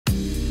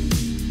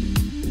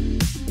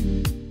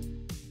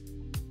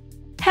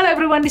Hello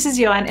everyone, this is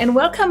Yoan and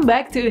welcome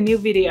back to a new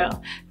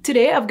video.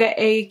 Today I've got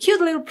a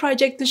cute little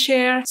project to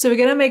share. So we're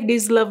gonna make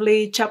these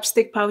lovely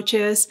chapstick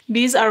pouches.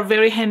 These are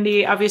very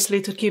handy obviously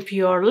to keep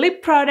your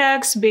lip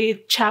products, be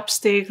it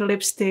chapstick,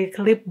 lipstick,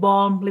 lip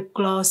balm, lip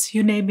gloss,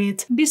 you name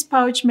it. This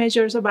pouch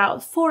measures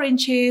about 4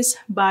 inches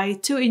by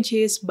 2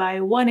 inches by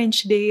 1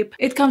 inch deep.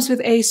 It comes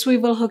with a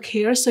swivel hook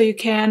here so you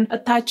can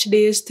attach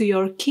this to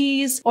your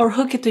keys or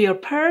hook it to your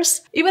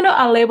purse. Even though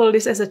I'll label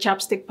this as a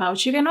chapstick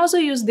pouch, you can also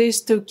use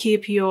this to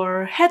keep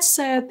your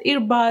headset,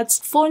 earbuds,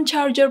 phone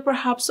charger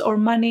perhaps, or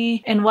money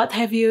and what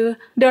have you.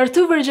 There are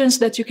 2 versions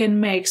that you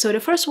can make. So the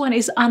first one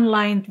is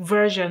unlined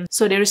version.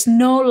 So there is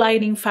no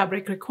lining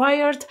fabric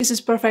required. This is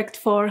perfect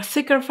for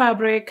thicker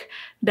fabric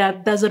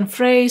that doesn't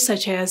fray,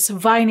 such as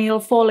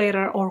vinyl, faux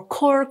leather, or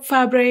cork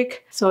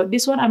fabric. So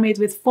this one I made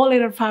with faux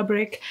leather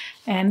fabric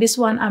and this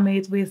one I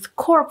made with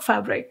cork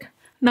fabric.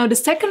 Now the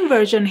second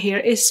version here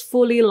is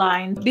fully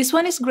lined. This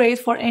one is great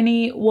for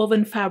any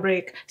woven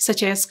fabric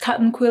such as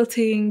cotton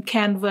quilting,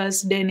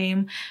 canvas,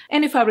 denim,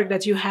 any fabric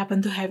that you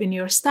happen to have in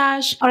your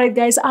stash. Alright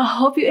guys, I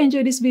hope you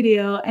enjoyed this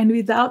video and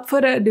without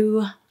further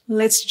ado,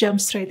 let's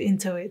jump straight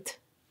into it.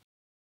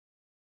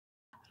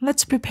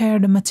 Let's prepare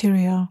the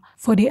material.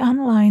 For the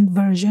unlined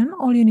version,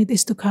 all you need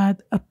is to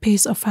cut a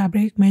piece of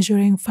fabric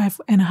measuring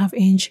 5.5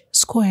 inch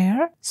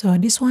square. So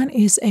this one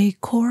is a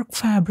cork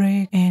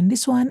fabric and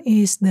this one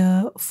is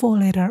the faux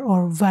leather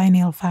or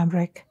vinyl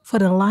fabric. For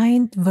the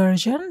lined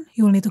version,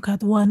 you will need to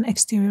cut one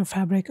exterior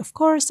fabric, of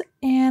course,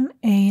 and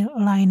a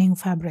lining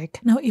fabric.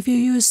 Now, if you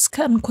use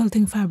cotton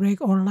quilting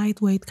fabric or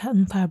lightweight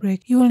cotton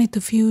fabric, you will need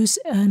to fuse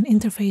an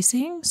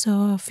interfacing.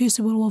 So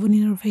fusible woven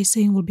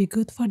interfacing will be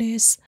good for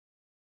this.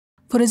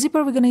 For the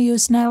zipper, we're going to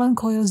use nylon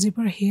coil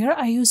zipper here.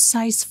 I use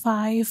size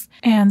 5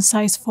 and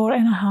size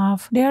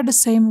 4.5. They are the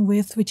same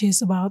width, which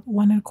is about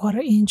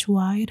 1.25 inch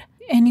wide.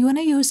 And you want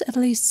to use at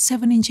least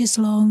 7 inches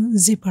long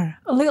zipper.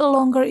 A little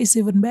longer is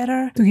even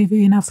better to give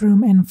you enough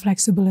room and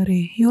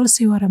flexibility. You'll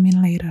see what I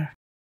mean later.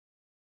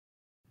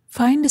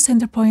 Find the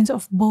center points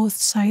of both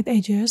side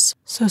edges.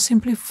 So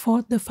simply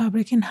fold the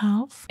fabric in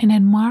half and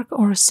then mark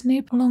or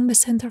snip along the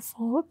center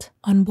fold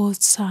on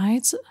both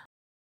sides.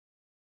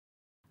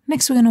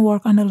 Next, we're going to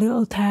work on the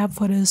little tab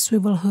for the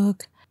swivel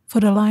hook.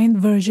 For the lined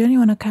version, you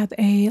want to cut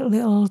a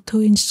little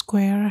 2-inch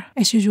square.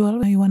 As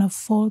usual, you want to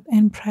fold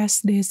and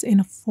press this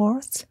in a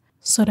fourth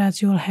so that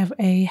you'll have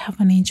a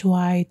 1/2 inch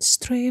wide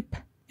strip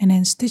and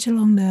then stitch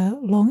along the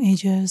long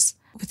edges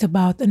with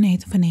about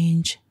 1/8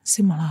 inch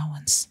seam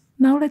allowance.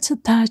 Now let's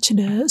attach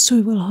the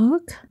swivel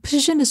hook.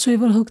 Position the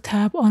swivel hook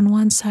tab on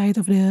one side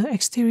of the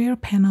exterior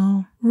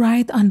panel,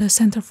 right on the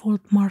center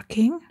fold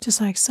marking, just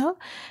like so,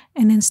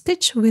 and then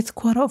stitch with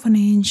 1/4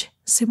 inch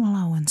seam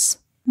allowance.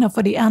 Now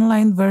for the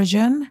unlined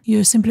version,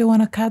 you simply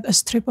want to cut a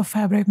strip of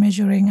fabric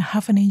measuring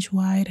 1/2 inch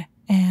wide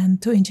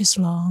and 2 inches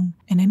long,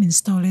 and then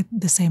install it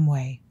the same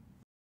way.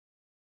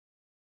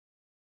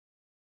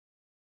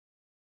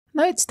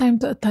 Now it's time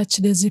to attach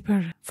the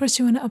zipper. First,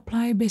 you want to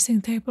apply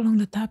basting tape along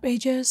the top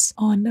edges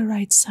on the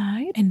right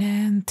side and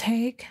then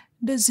take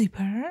the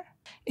zipper.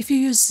 If you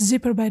use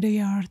zipper by the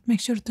yard, make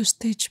sure to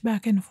stitch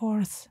back and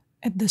forth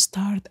at the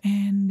start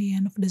and the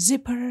end of the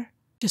zipper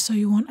just so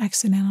you won't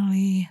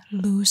accidentally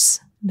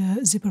lose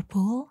the zipper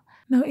pull.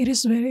 Now it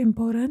is very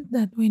important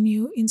that when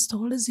you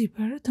install the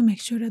zipper to make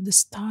sure that the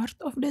start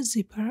of the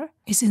zipper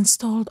is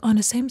installed on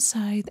the same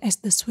side as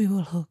the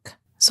swivel hook.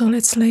 So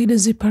let's lay the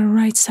zipper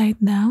right side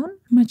down,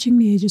 matching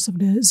the edges of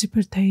the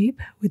zipper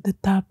tape with the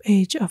top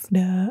edge of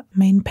the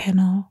main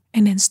panel,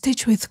 and then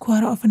stitch with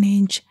 1/4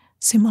 inch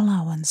seam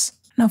allowance.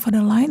 Now for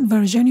the lined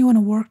version, you want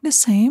to work the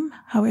same.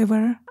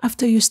 However,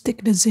 after you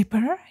stick the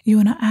zipper, you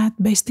want to add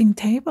basting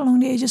tape along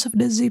the edges of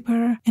the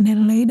zipper and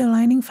then lay the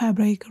lining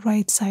fabric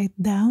right side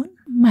down,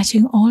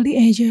 matching all the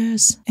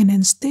edges, and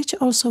then stitch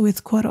also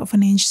with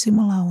 1/4 inch seam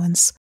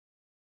allowance.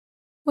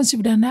 Once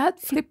you've done that,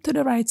 flip to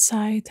the right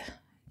side,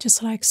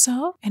 just like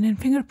so, and then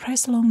finger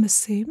press along the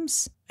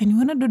seams. And you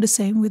want to do the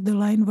same with the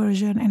lined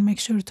version and make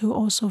sure to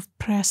also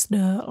press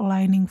the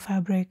lining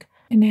fabric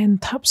and then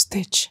top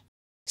stitch.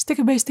 Stick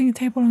a basting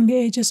tape along the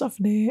edges of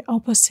the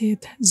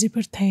opposite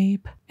zipper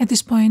tape. At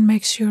this point,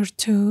 make sure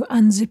to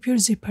unzip your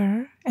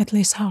zipper at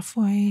least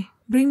halfway.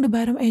 Bring the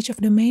bottom edge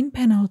of the main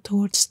panel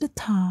towards the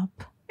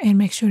top and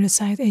make sure the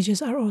side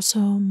edges are also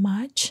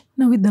matched.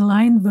 Now with the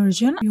lined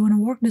version, you want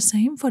to work the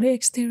same for the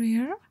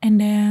exterior and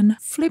then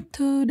flip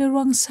to the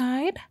wrong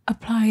side,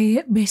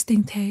 apply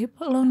basting tape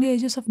along the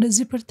edges of the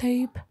zipper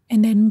tape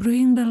and then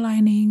bring the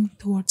lining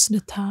towards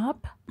the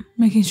top,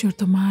 making sure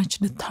to match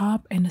the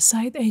top and the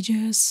side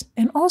edges.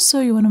 And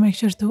also you want to make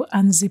sure to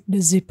unzip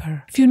the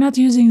zipper. If you're not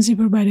using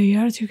zipper by the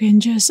yard, you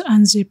can just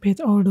unzip it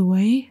all the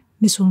way.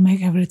 This will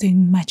make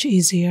everything much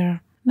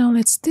easier. Now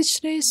let's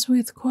stitch this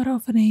with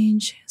 1/4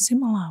 inch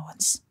seam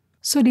allowance.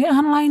 So the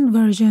unlined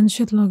version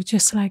should look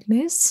just like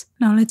this.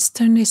 Now let's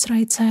turn this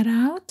right side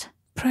out,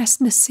 press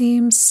the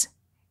seams,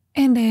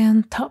 and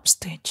then top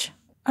stitch.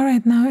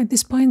 Alright, now at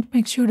this point,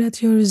 make sure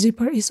that your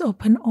zipper is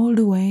open all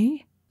the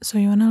way. So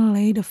you want to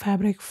lay the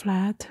fabric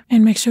flat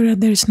and make sure that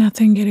there's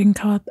nothing getting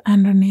caught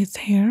underneath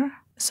here.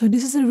 So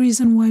this is the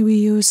reason why we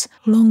use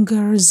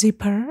longer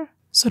zipper,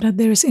 so that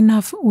there is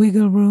enough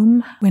wiggle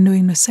room when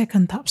doing the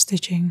second top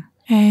stitching.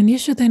 And you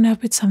should end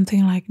up with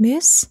something like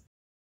this.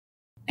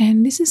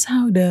 And this is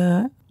how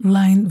the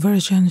lined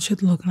version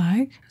should look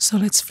like. So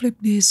let's flip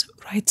this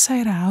right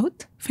side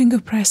out,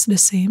 finger press the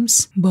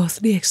seams,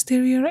 both the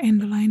exterior and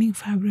the lining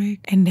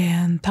fabric, and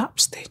then top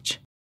stitch.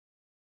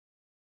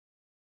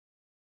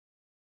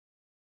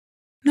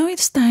 Now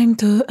it's time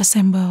to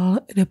assemble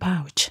the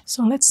pouch.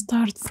 So let's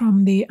start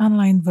from the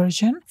unlined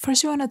version.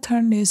 First, you want to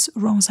turn this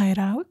wrong side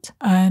out.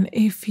 And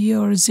if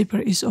your zipper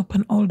is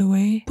open all the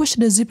way, push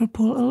the zipper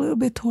pull a little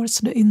bit towards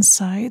the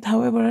inside.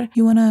 However,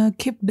 you want to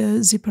keep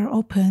the zipper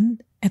open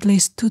at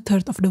least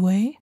 2/3 of the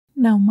way.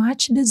 Now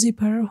match the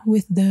zipper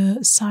with the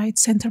side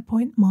center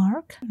point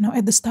mark. Now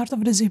at the start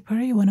of the zipper,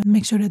 you want to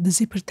make sure that the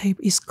zipper tape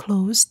is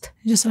closed,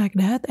 just like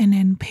that, and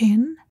then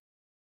pin.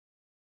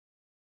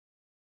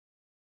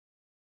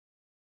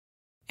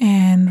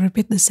 And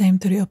repeat the same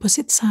to the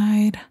opposite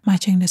side,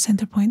 matching the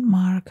center point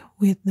mark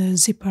with the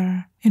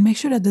zipper. And make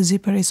sure that the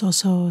zipper is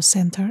also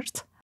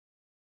centered.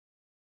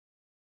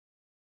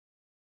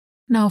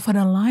 Now for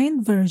the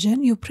lined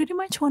version, you pretty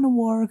much want to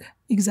work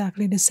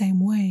exactly the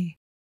same way.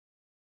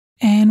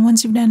 And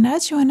once you've done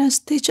that, you want to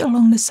stitch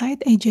along the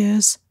side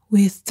edges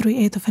with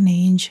 3/8 of an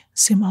inch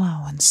seam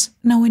allowance.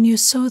 Now when you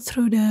sew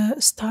through the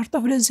start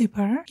of the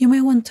zipper, you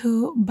may want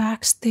to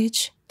back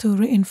stitch to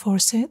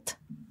reinforce it.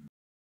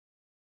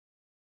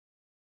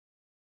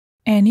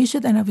 And you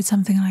should end up with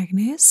something like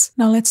this.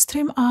 Now let's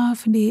trim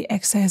off the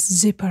excess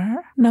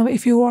zipper. Now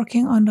if you're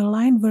working on the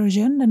lined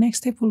version, the next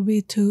step will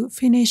be to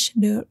finish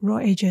the raw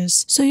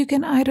edges. So you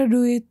can either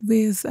do it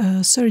with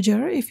a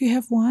serger if you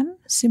have one,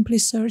 simply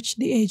serge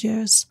the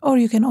edges, or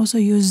you can also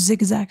use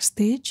zigzag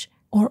stitch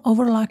or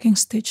overlocking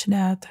stitch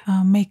that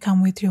may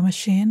come with your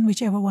machine,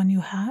 whichever one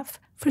you have.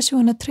 First you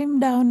want to trim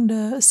down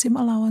the seam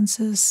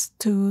allowances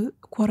to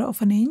 1/4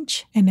 of an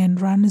inch and then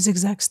run a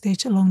zigzag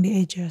stitch along the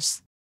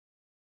edges.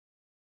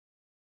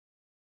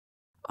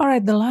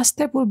 Alright, the last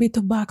step will be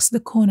to box the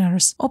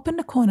corners. Open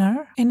the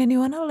corner and then you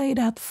want to lay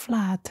that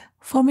flat,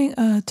 forming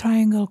a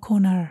triangle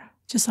corner,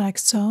 just like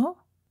so.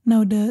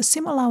 Now the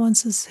seam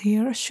allowances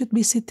here should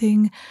be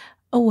sitting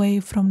away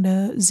from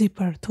the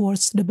zipper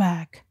towards the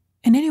back.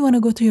 And then you want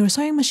to go to your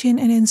sewing machine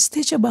and then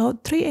stitch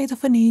about 3/8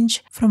 of an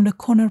inch from the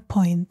corner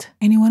point.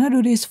 And you want to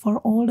do this for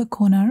all the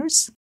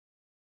corners.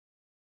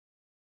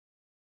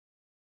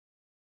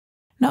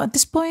 Now at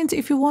this point,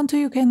 if you want to,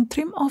 you can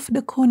trim off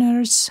the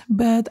corners,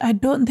 but I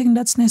don't think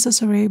that's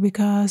necessary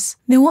because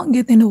they won't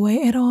get in the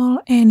way at all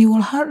and you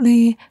will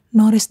hardly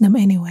notice them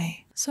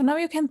anyway. So now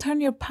you can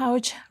turn your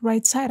pouch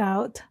right side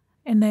out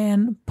and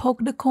then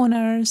poke the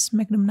corners,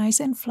 make them nice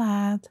and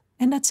flat.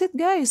 And that's it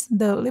guys,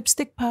 the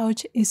lipstick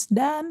pouch is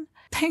done.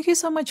 Thank you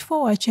so much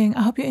for watching.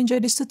 I hope you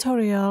enjoyed this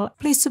tutorial.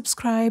 Please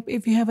subscribe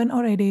if you haven't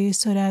already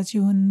so that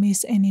you won't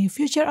miss any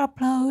future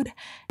upload.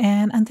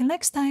 And until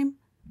next time,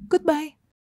 goodbye.